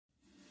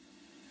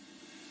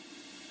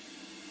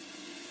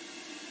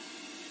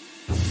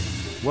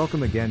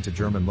Welcome again to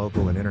German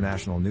local and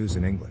international news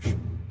in English.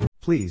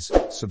 Please,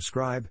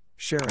 subscribe,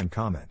 share and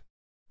comment.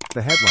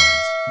 The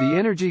headlines. The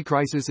energy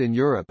crisis in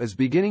Europe is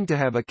beginning to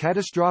have a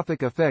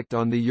catastrophic effect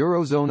on the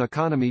Eurozone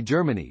economy.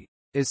 Germany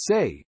is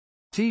say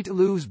to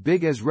lose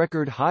big as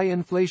record high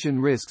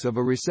inflation risks of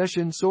a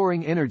recession,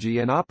 soaring energy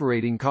and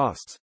operating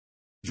costs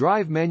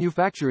drive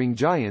manufacturing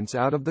giants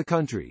out of the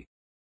country.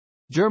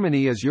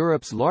 Germany is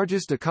Europe's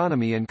largest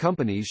economy and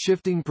companies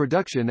shifting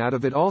production out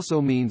of it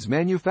also means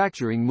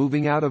manufacturing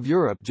moving out of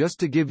Europe. Just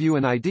to give you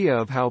an idea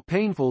of how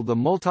painful the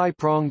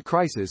multi-pronged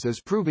crisis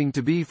is proving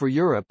to be for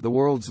Europe, the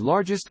world's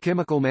largest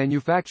chemical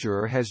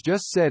manufacturer has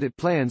just said it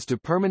plans to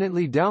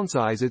permanently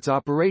downsize its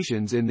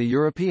operations in the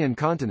European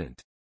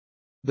continent.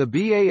 The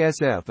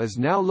BASF is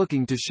now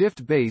looking to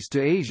shift base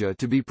to Asia,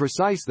 to be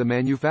precise. The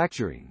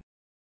manufacturing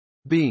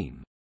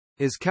beam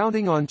is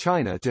counting on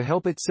China to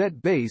help it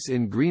set base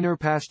in greener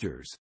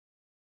pastures.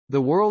 The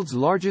world's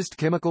largest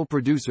chemical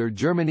producer,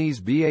 Germany's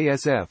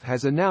BASF,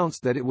 has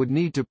announced that it would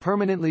need to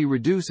permanently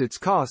reduce its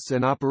costs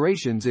and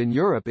operations in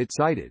Europe. It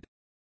cited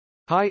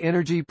high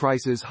energy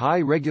prices,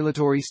 high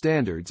regulatory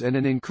standards and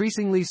an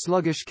increasingly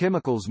sluggish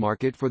chemicals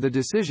market for the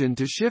decision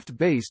to shift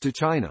base to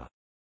China.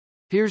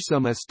 Here's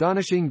some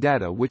astonishing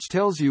data which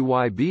tells you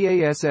why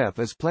BASF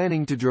is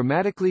planning to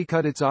dramatically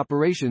cut its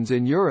operations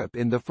in Europe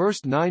in the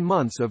first 9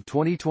 months of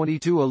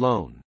 2022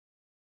 alone.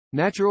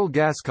 Natural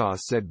gas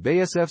costs at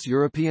BASF's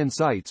European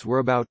sites were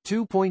about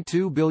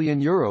 €2.2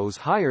 billion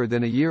higher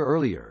than a year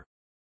earlier.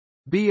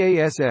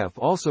 BASF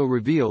also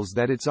reveals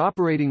that its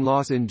operating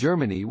loss in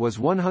Germany was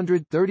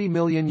 €130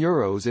 million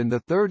in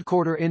the third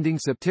quarter ending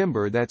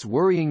September. That's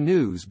worrying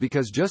news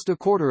because just a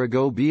quarter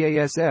ago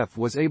BASF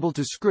was able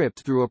to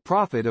script through a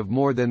profit of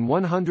more than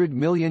 €100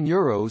 million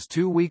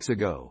 2 weeks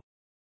ago.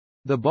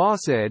 The BA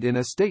said in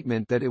a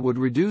statement that it would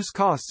reduce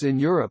costs in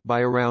Europe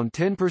by around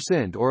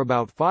 10% or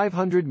about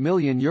 €500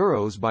 million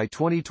by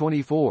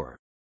 2024.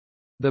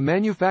 The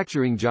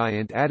manufacturing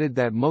giant added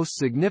that most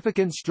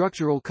significant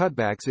structural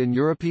cutbacks in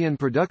European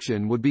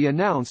production would be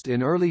announced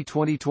in early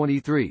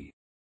 2023.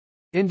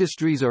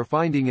 Industries are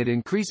finding it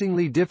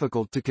increasingly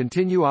difficult to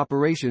continue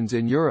operations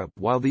in Europe,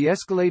 while the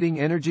escalating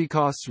energy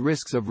costs,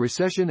 risks of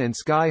recession and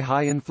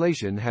sky-high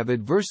inflation have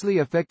adversely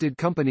affected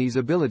companies'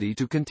 ability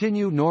to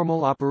continue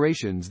normal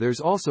operations. There's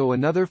also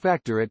another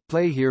factor at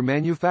play here.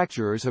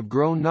 Manufacturers have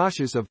grown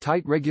nauseous of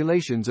tight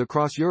regulations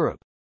across Europe,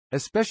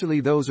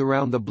 especially those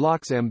around the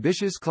bloc's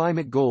ambitious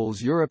climate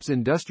goals. Europe's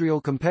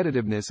industrial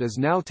competitiveness is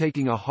now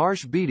taking a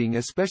harsh beating,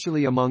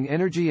 especially among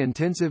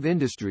energy-intensive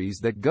industries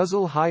that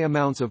guzzle high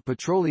amounts of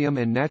petroleum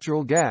and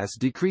natural gas.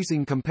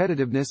 Decreasing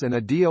competitiveness and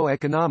a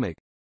geo-economic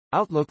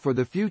outlook for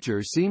the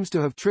future seems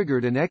to have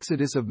triggered an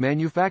exodus of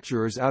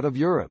manufacturers out of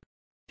Europe.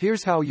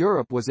 Here's how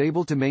Europe was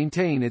able to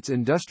maintain its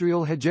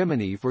industrial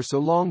hegemony for so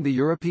long. The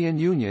European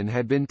Union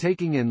had been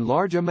taking in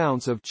large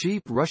amounts of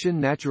cheap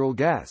Russian natural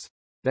gas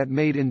that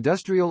made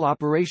industrial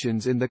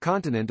operations in the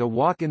continent a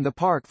walk in the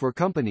park for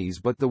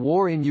companies, but the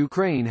war in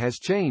Ukraine has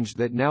changed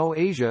that. Now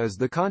Asia is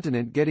the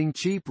continent getting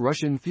cheap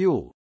Russian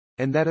fuel,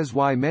 and that is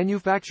why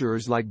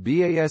manufacturers like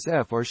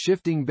BASF are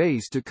shifting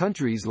base to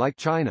countries like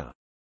China.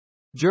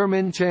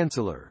 German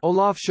Chancellor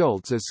Olaf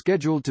Scholz is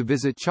scheduled to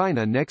visit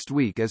China next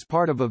week as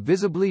part of a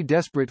visibly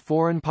desperate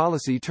foreign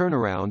policy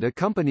turnaround.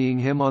 Accompanying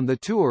him on the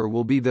tour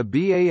will be the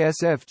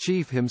BASF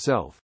chief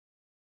himself.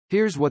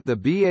 Here's what the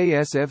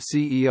BASF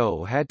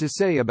CEO had to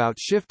say about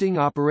shifting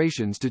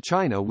operations to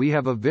China. We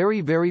have a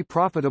very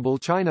profitable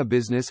China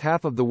business.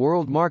 Half of the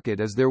world market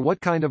is there.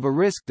 What kind of a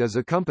risk does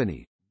a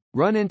company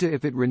run into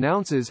if it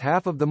renounces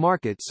half of the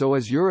market? So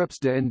is Europe's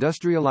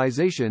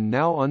deindustrialization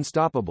now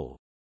unstoppable?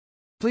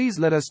 Please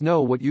let us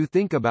know what you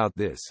think about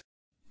this.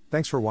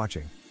 Thanks for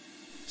watching.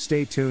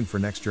 Stay tuned for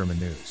next German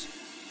news.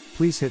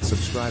 Please hit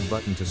subscribe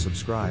button to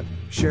subscribe,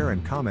 share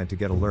and comment to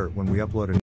get alert when we upload a